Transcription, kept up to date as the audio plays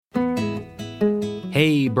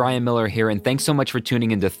Hey, Brian Miller here, and thanks so much for tuning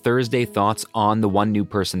into Thursday Thoughts on the One New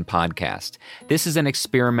Person podcast. This is an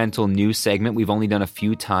experimental news segment we've only done a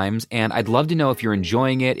few times, and I'd love to know if you're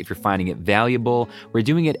enjoying it, if you're finding it valuable. We're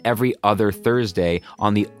doing it every other Thursday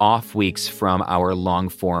on the off weeks from our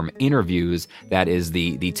long-form interviews. That is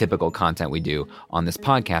the typical content we do on this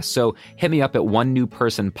podcast. So hit me up at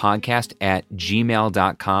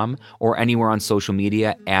onenewpersonpodcast@gmail.com or anywhere on social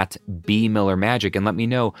media at @BMillerMagic, and let me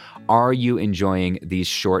know, are you enjoying these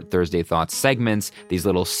short Thursday Thoughts segments, these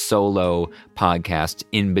little solo podcasts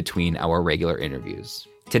in between our regular interviews?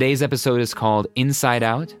 Today's episode is called Inside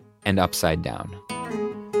Out and Upside Down.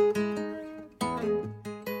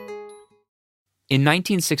 In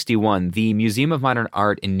 1961, the Museum of Modern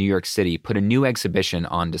Art in New York City put a new exhibition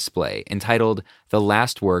on display entitled The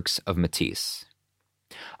Last Works of Matisse.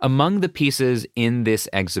 Among the pieces in this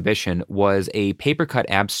exhibition was a paper-cut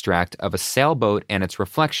abstract of a sailboat and its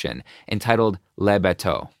reflection entitled Le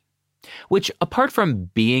Bateau, which, apart from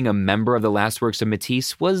being a member of the last works of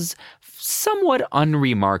Matisse, was somewhat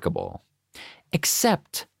unremarkable.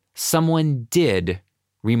 Except someone did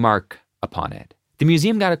remark upon it. The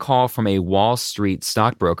museum got a call from a Wall Street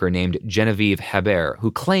stockbroker named Genevieve Hebert,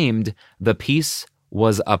 who claimed the piece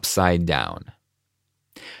was upside down.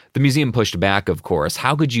 The museum pushed back, of course.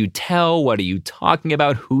 How could you tell? What are you talking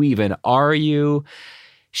about? Who even are you?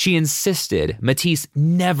 She insisted Matisse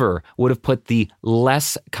never would have put the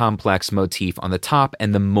less complex motif on the top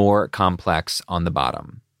and the more complex on the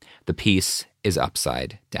bottom. The piece is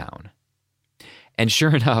upside down. And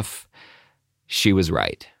sure enough, she was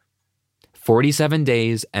right. 47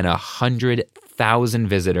 days and 100,000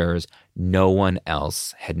 visitors, no one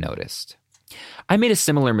else had noticed. I made a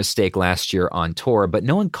similar mistake last year on tour, but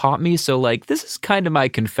no one caught me, so this is kind of my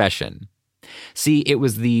confession. See, it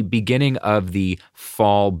was the beginning of the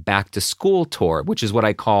fall back-to-school tour, which is what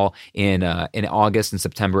I call in August and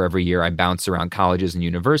September every year. I bounce around colleges and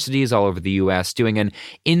universities all over the U.S. doing an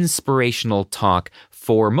inspirational talk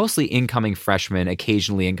for mostly incoming freshmen,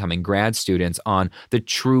 occasionally incoming grad students, on the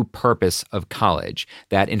true purpose of college.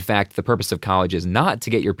 That, in fact, the purpose of college is not to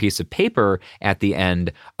get your piece of paper at the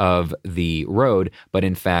end of the road, but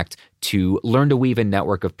in fact, to learn to weave a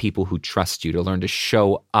network of people who trust you, to learn to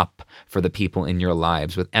show up for the people in your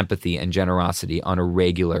lives with empathy and generosity on a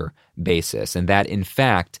regular basis. And that, in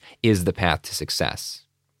fact, is the path to success.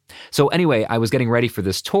 So anyway, I was getting ready for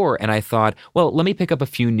this tour, and I thought, well, let me pick up a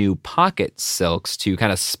few new pocket silks to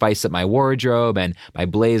kind of spice up my wardrobe and my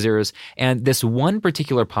blazers. And this one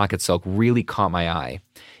particular pocket silk really caught my eye.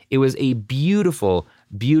 It was a beautiful,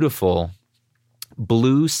 beautiful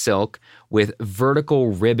blue silk with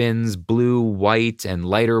vertical ribbons, blue, white, and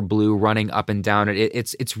lighter blue running up and down.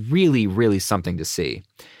 It's really, really something to see.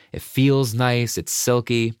 It feels nice. It's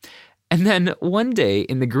silky. And then one day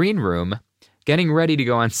in the green room, getting ready to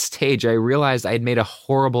go on stage, I realized I had made a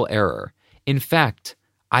horrible error. In fact,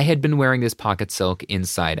 I had been wearing this pocket silk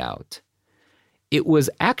inside out. It was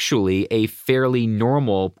actually a fairly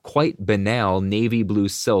normal, quite banal navy blue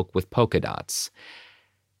silk with polka dots.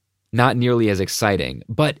 Not nearly as exciting,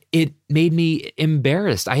 but it made me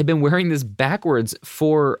embarrassed. I had been wearing this backwards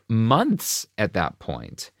for months at that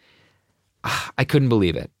point. I couldn't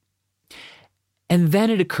believe it. And then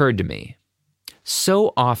it occurred to me,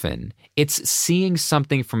 so often it's seeing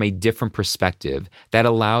something from a different perspective that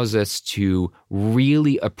allows us to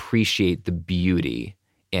really appreciate the beauty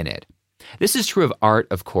in it. This is true of art,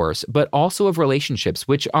 of course, but also of relationships,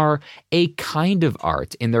 which are a kind of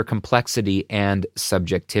art in their complexity and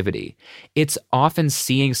subjectivity. It's often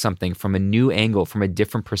seeing something from a new angle, from a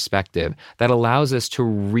different perspective, that allows us to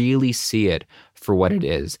really see it for what it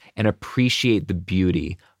is and appreciate the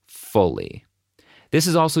beauty fully. This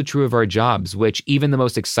is also true of our jobs, which even the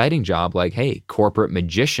most exciting job, like, hey, corporate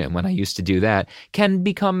magician, when I used to do that, can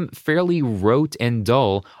become fairly rote and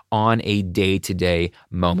dull on a day-to-day,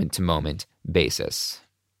 moment-to-moment basis.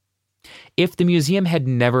 If the museum had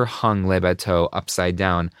never hung Le Bateau upside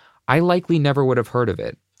down, I likely never would have heard of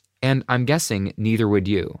it, and I'm guessing neither would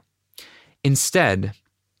you. Instead,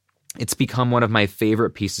 it's become one of my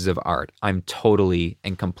favorite pieces of art. I'm totally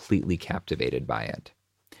and completely captivated by it.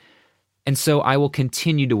 And so I will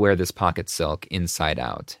continue to wear this pocket silk inside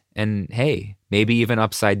out. And hey, maybe even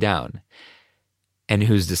upside down. And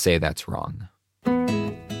who's to say that's wrong?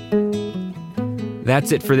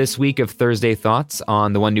 That's it for this week of Thursday Thoughts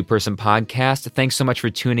on the One New Person podcast. Thanks so much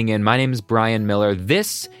for tuning in. My name is Brian Miller.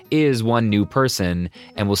 This is One New Person,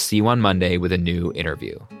 and we'll see you on Monday with a new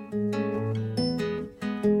interview.